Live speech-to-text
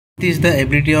This is the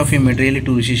ability of a material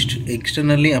to resist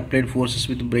externally applied forces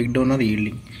with breakdown or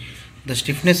yielding. The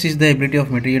stiffness is the ability of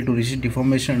material to resist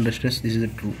deformation under stress. This is the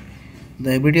true.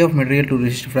 The ability of material to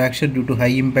resist fracture due to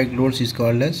high impact loads is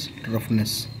called as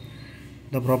roughness.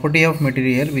 The property of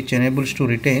material which enables to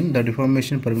retain the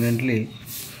deformation permanently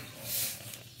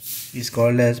is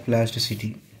called as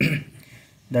plasticity.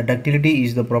 The ductility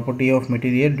is the property of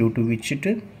material due to which it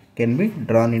can be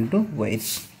drawn into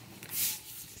wires.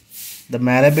 The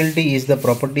malleability is the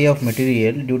property of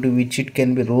material due to which it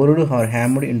can be rolled or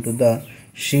hammered into the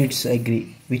sheets.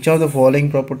 Agree. Which of the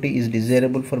following property is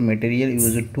desirable for material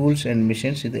used tools and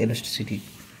machines with elasticity?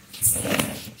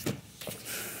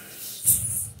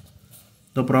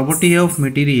 The property of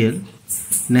material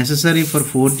necessary for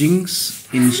forgings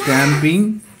in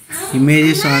stamping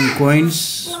images on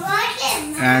coins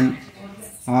and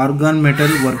organ metal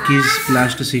work is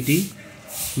plasticity.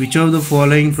 Which of the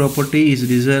following property is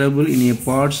desirable in a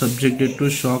part subjected to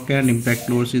shock and impact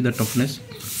loads is the toughness.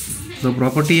 The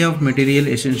property of material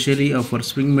essentially for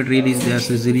spring material is their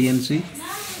resiliency.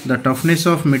 The toughness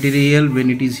of material when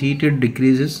it is heated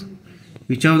decreases.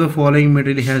 Which of the following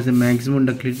material has the maximum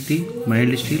ductility?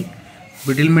 Mild steel.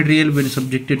 Brittle material when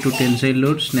subjected to tensile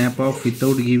load snap off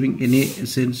without giving any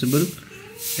sensible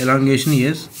elongation.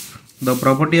 Yes. The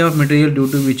property of material due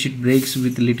to which it breaks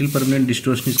with little permanent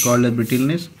distortion is called as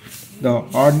brittleness. The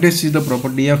hardness is the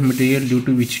property of material due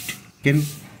to which it can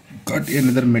cut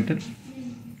another metal.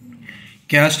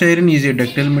 Cast iron is a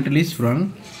ductile metal is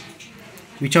wrong.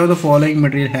 Which of the following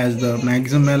material has the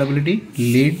maximum malleability?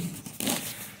 Lead.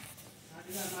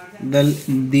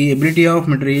 The ability of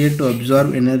material to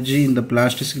absorb energy in the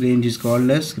plastic range is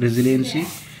called as resiliency.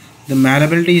 The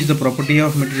malleability is the property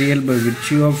of material by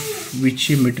virtue of which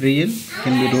material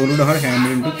can be rolled or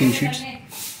hammered into thin sheets.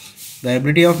 The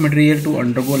ability of material to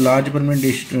undergo large permanent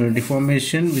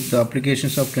deformation with the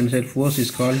applications of tensile force is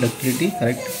called ductility.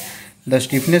 Correct. The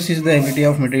stiffness is the ability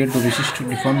of material to resist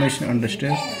deformation under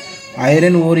stress.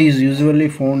 Iron ore is usually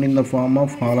found in the form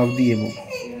of all of the above.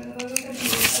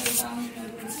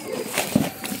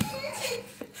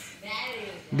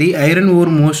 The iron ore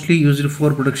mostly used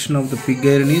for production of the pig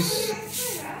iron is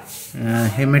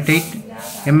hematite.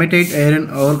 Hematite iron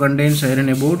ore contains iron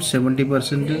about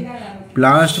 70%.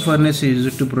 Blast furnace is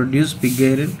used to produce pig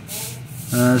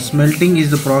iron. Smelting is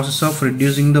the process of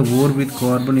reducing the ore with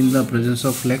carbon in the presence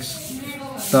of flux.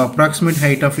 The approximate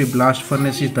height of a blast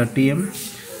furnace is 30 m.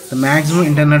 The maximum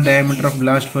internal diameter of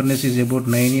blast furnace is about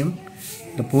 9 m.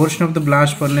 The portion of the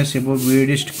blast furnace above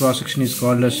widest cross section is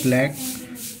called as slag.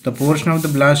 The portion of the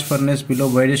blast furnace below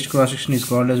widest cross section is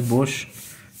called as Bosch.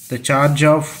 The charge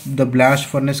of the blast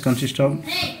furnace consists of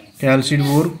calcined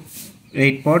ore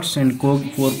 8 parts and coke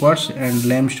 4 parts and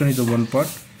limestone is 1 part.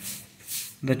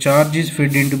 The charge is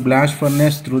fed into blast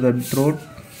furnace through the throat.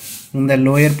 In the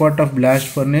lower part of blast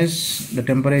furnace, the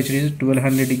temperature is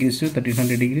 1200 degrees to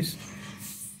 1300 degrees.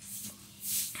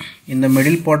 In the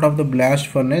middle part of the blast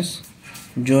furnace,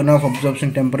 zone of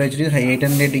absorption temperature is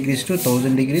 800 degrees to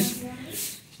 1000 degrees.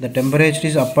 The temperature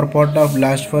is upper part of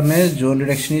blast furnace, zone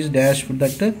reduction is dash for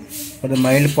that for the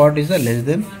mild part is the less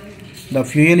than. The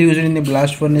fuel used in the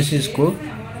blast furnace is coke.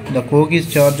 The coke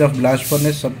is charge of blast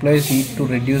furnace supplies heat to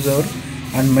reduce or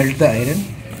and melt the iron.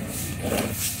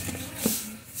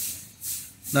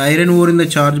 The iron ore in the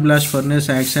charge blast furnace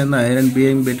acts as the iron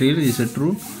bearing material is a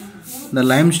true. The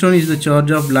limestone is the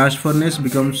charge of blast furnace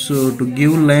becomes to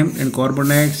give lime and carbon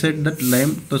dioxide that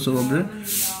lime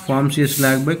forms a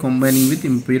slag by combining with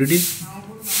impurities.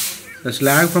 The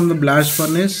slag from the blast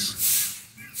furnace,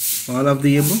 all of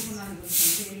the above.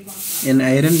 In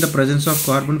iron, the presence of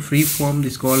carbon free form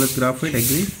is called as graphite.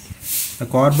 Agree. The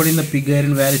carbon in the pig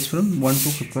iron varies from 1 to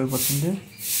 55%.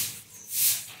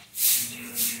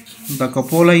 The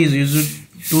cupola is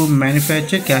used to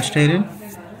manufacture cast iron.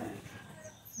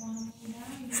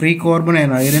 Free carbon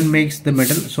and iron makes the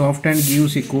metal soft and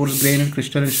gives a coarse grained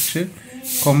crystalline structure.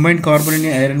 Combined carbon and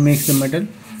iron makes the metal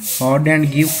hard and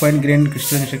give fine grained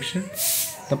crystalline structure.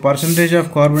 The percentage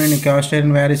of carbon in cast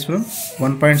iron varies from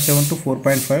 1.7 to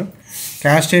 4.5.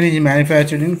 Cast iron is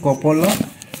manufactured in cupola.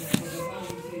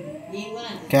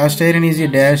 Cast iron is a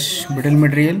dash brittle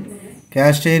material.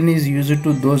 Cast iron is used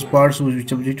to those parts which are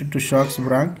subjected to shocks.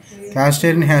 Wrong. Cast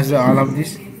iron has all of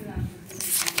this.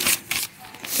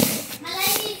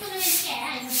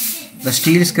 The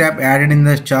steel scrap added in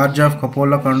the charge of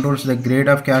cupola controls the grade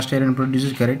of cast iron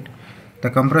produced. Correct. The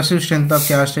compressive strength of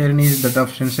cast iron is that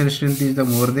of tensile strength is the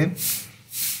more than.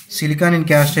 Silicon in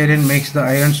cast iron makes the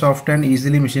iron soft and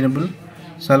easily machinable.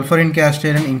 Sulfur in cast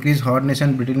iron increase hardness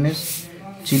and brittleness.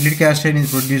 Chilled cast iron is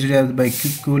produced by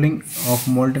quick cooling of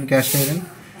molten cast iron.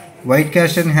 White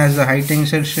cast iron has a high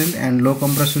tensile strength and low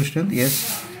compressive strength.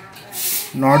 Yes.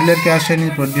 Nodular cast iron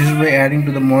is produced by adding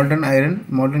to the molten iron.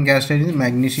 Molten cast iron is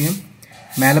magnesium.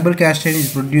 Malleable cast iron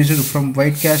is produced from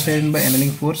white cast iron by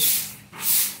annealing force.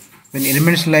 When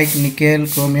elements like nickel,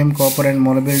 chromium, copper and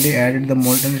malleability added, the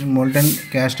molten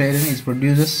cast iron is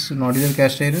produces nodular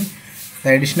cast iron.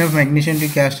 The addition of magnesium to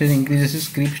cast iron increases its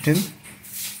creep strength.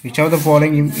 Which of the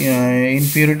following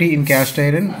impurity in cast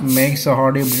iron makes a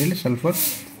hard brittle? Sulfur.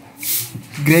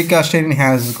 Grey cast iron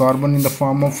has carbon in the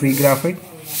form of free graphite.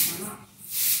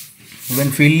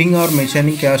 When fielding or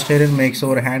machining, cast iron makes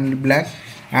our hand black,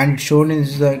 and shown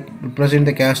is the represent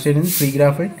the cast iron free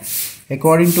graphite.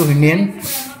 According to Indian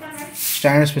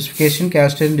standard specification,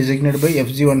 cast iron designated by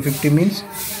FG 150 means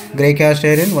grey cast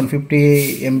iron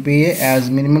 150 MPa as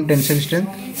minimum tensile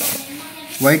strength.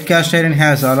 White cast iron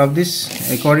has all of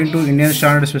this according to Indian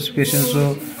standard specification.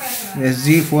 So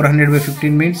SG 400 by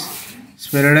 15 means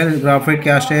spheroidal graphite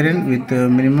cast iron with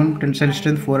minimum tensile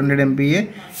strength 400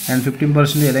 MPa and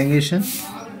 15% elongation.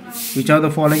 Which of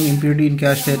the following impurity in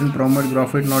cast iron promotes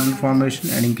graphite nodule formation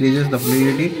and increases the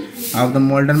fluidity of the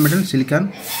molten metal?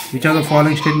 Silicon. Which of the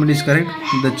following statement is correct?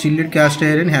 The chilled cast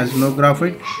iron has no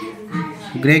graphite.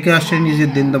 Grey cast iron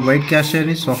is thin. The white cast iron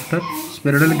is softer.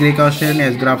 Spheroidal grey cast iron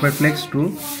has graphite flakes. True.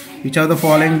 Which of the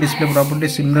following display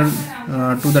properties similar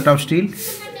to that of steel?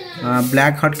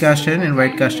 Black hot cast iron and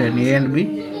white cast iron. A and B.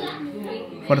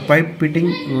 For pipe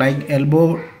fitting like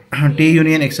elbow,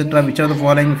 T-union, etc. Which of the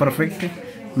following perfect?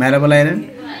 Malleable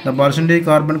iron. The percentage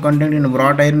carbon content in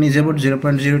wrought iron is about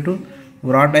 0.02.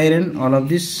 Wrought iron, all of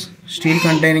this. Steel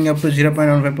containing up to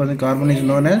 0.15% carbon is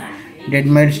known as dead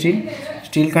mild steel.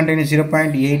 Steel containing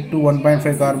 0.8 to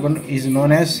 1.5 carbon is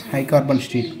known as high carbon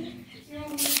steel.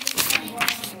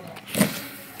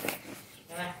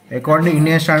 According to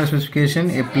Indian standard specification,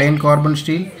 a plain carbon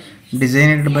steel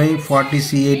designed by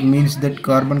 40C8 means that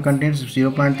carbon contains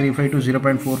 0.35 to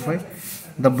 0.45.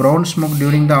 The brown smoke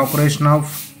during the operation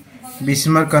of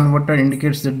Bismarck converter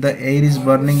indicates that the air is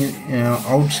burning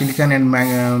out silicon and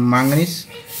manganese.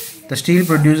 The steel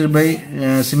produced by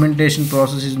cementation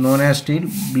process is known as steel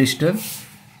blister.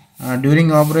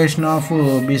 During operation of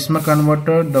Bismarck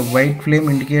converter, the white flame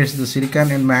indicates the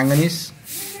silicon and manganese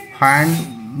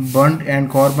hand burnt and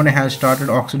carbon has started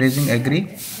oxidizing. Agree.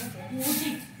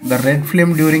 The red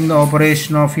flame during the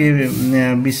operation of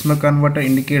a Bismarck converter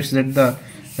indicates that the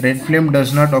red flame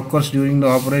does not occur during the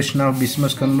operation of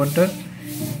Bismarck converter.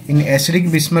 In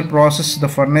acidic Bismarck process, the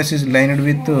furnace is lined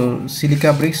with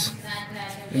silica bricks.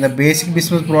 In the basic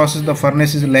Bismarck process, the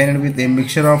furnace is lined with a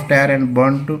mixture of tar and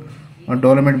burnt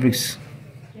dolomite bricks.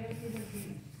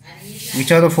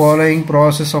 Which are the following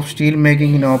process of steel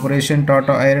making in operation?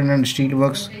 Tata Iron and Steel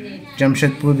Works,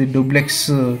 Jamshedpur, the duplex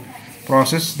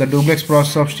process. The duplex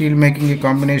process of steel making a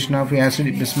combination of acid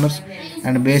Bismarck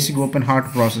and basic open heart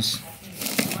process.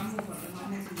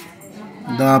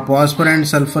 The phosphor and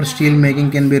sulfur steel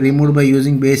making can be removed by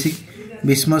using basic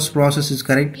Bismarck process is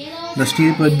correct. The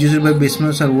steel produced by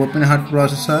Bismarck or open heart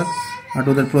process are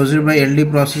to the produced by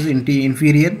LD process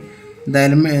inferior.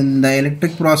 The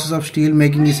electric process of steel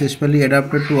making is especially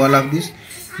adapted to all of this.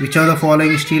 Which of the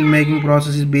following steel making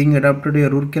process is being adapted to a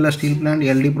Rourkela steel plant?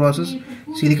 LD process.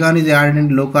 Silicon is added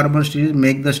in low carbon steels,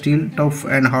 make the steel tough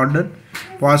and harder.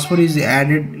 Phosphor is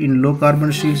added in low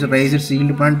carbon steels, raise its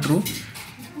yield point. True.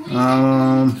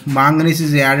 Manganese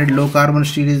is added low carbon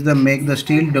steel is the make the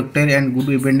steel ductile and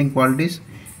good bending qualities.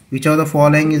 Which of the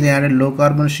following is added low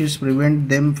carbon steels prevent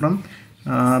them from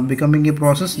becoming a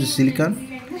process? The silicon.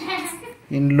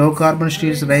 In low carbon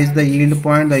steels raise the yield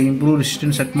point, the improved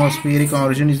resistance atmospheric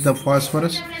origin is the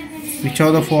phosphorus. Which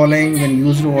of the following when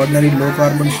used ordinary low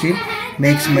carbon steel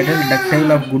makes metal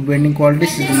ductile of good bending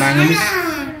qualities? Is the manganese.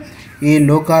 A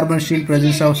low carbon steel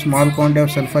presence of small quantity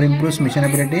of sulfur improves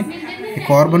machinability. A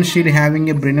carbon steel having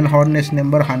a Brinell hardness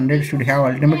number 100 should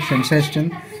have ultimate tensile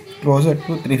strength closer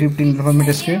to 350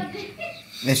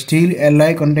 Nm². A steel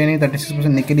alloy containing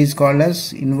 36% nickel is called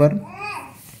as invar.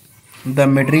 The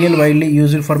material widely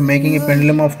used for making a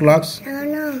pendulum of clocks?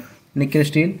 Nickel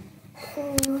steel.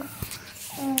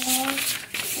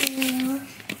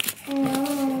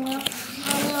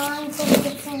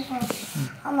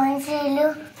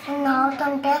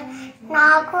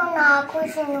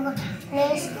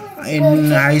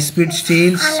 In high-speed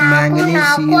steels,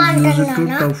 manganese is used to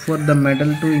toughen the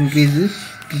metal to increase the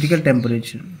critical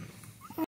temperature.